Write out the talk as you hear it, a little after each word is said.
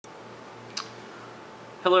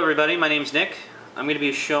Hello everybody, my name's Nick. I'm going to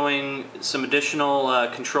be showing some additional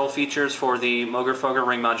control features for the Moogerfooger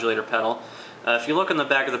Ring Modulator pedal. If you look on the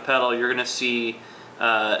back of the pedal, you're going to see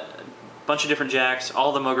a bunch of different jacks.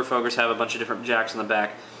 All the Moogerfoogers have a bunch of different jacks on the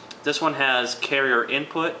back. This one has carrier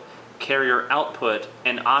input, carrier output,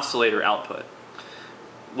 and oscillator output.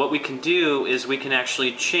 What we can do is we can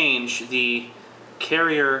actually change the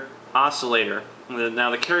carrier oscillator.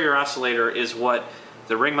 Now the carrier oscillator is what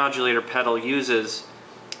the ring modulator pedal uses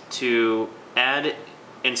to add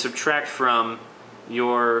and subtract from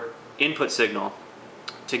your input signal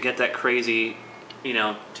to get that crazy,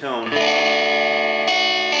 tone.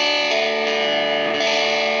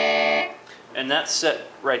 And that's set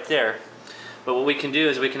right there. But what we can do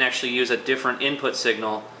is we can actually use a different input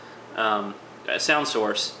signal, a sound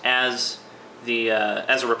source, as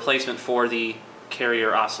a replacement for the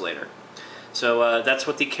carrier oscillator. So that's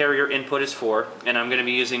what the carrier input is for, and I'm going to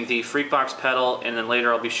be using the FreqBox pedal, and then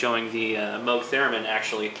later I'll be showing the Moog theremin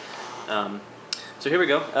actually. So here we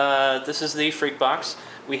go. This is the FreqBox.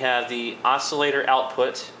 We have the oscillator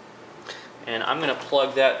output, and I'm going to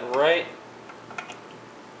plug that right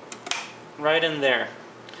in there.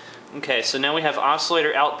 Okay, so now we have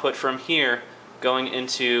oscillator output from here going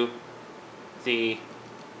into the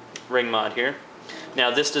ring mod here.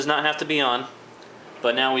 Now this does not have to be on,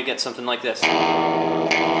 but now we get something like this. Now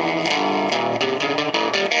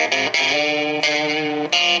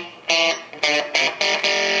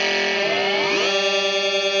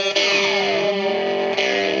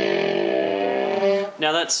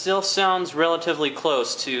that still sounds relatively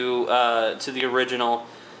close to the original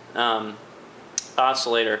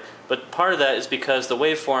oscillator, but part of that is because the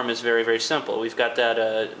waveform is very, very simple. We've got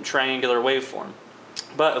that triangular waveform.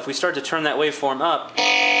 But if we start to turn that waveform up,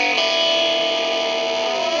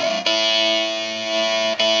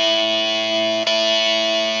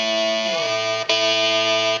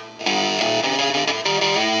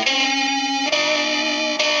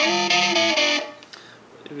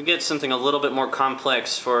 we get something a little bit more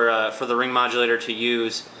complex for the ring modulator to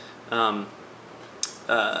use for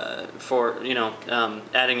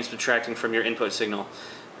adding and subtracting from your input signal.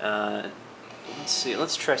 Let's see.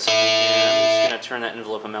 Let's try something here. I'm just going to turn that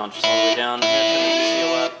envelope amount just all the way down. I'm going to turn the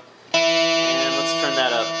VCO up, and let's turn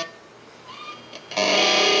that up.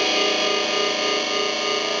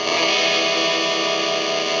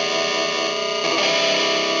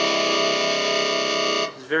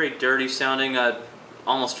 It's very dirty sounding.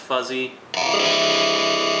 Almost fuzzy.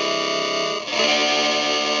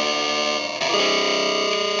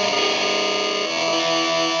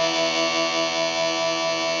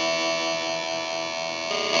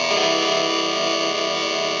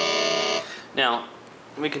 Now,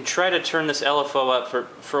 we can try to turn this LFO up.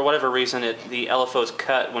 For whatever reason, the LFO is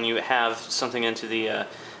cut when you have something into the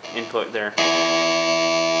input there.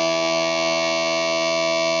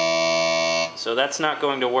 So that's not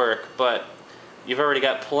going to work, but you've already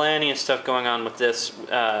got plenty of stuff going on with this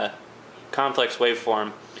complex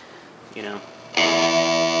waveform,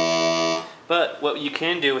 But what you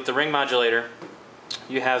can do with the ring modulator,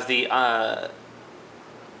 you have the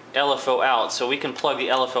LFO out. So we can plug the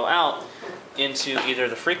LFO out into either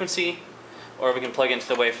the frequency, or we can plug it into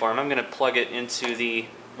the waveform. I'm going to plug it into the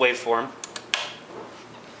waveform.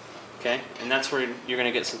 Okay, and that's where you're going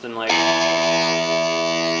to get something like...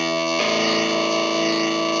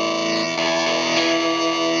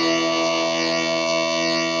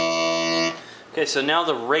 Okay, so now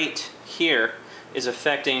the rate here is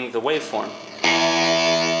affecting the waveform.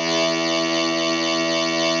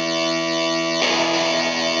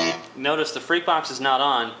 Notice the FreqBox is not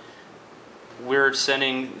on. We're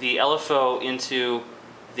sending the LFO into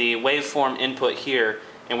the waveform input here,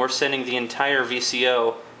 and we're sending the entire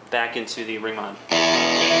VCO back into the ring mod.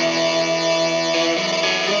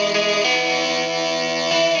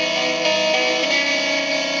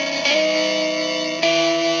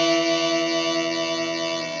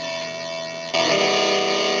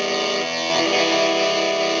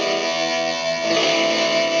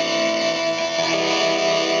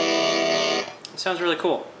 Sounds really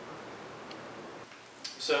cool.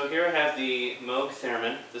 So here I have the Moog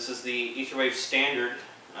theremin. This is the Etherwave Standard.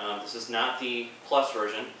 This is not the Plus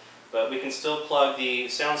version, but we can still plug the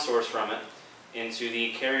sound source from it into the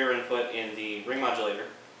carrier input in the ring modulator,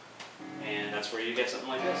 and that's where you get something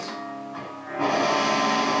like this.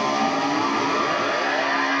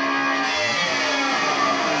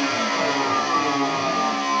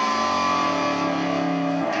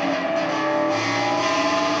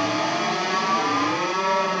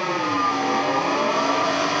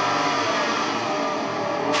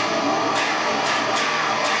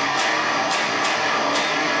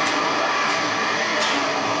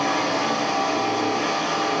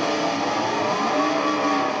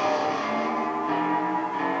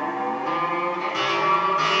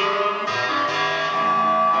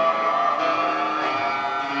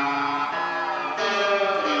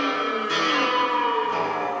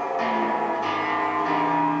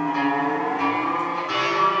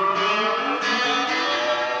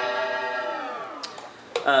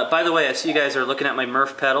 By the way, I see you guys are looking at my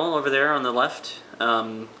Murph pedal over there on the left.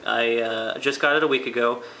 I just got it a week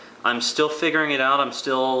ago. I'm still figuring it out. I'm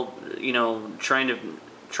still, you know, trying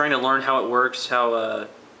to learn how it works, how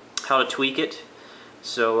to tweak it.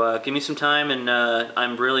 So give me some time, and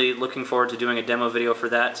I'm really looking forward to doing a demo video for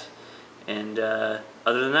that. And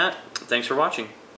other than that, thanks for watching.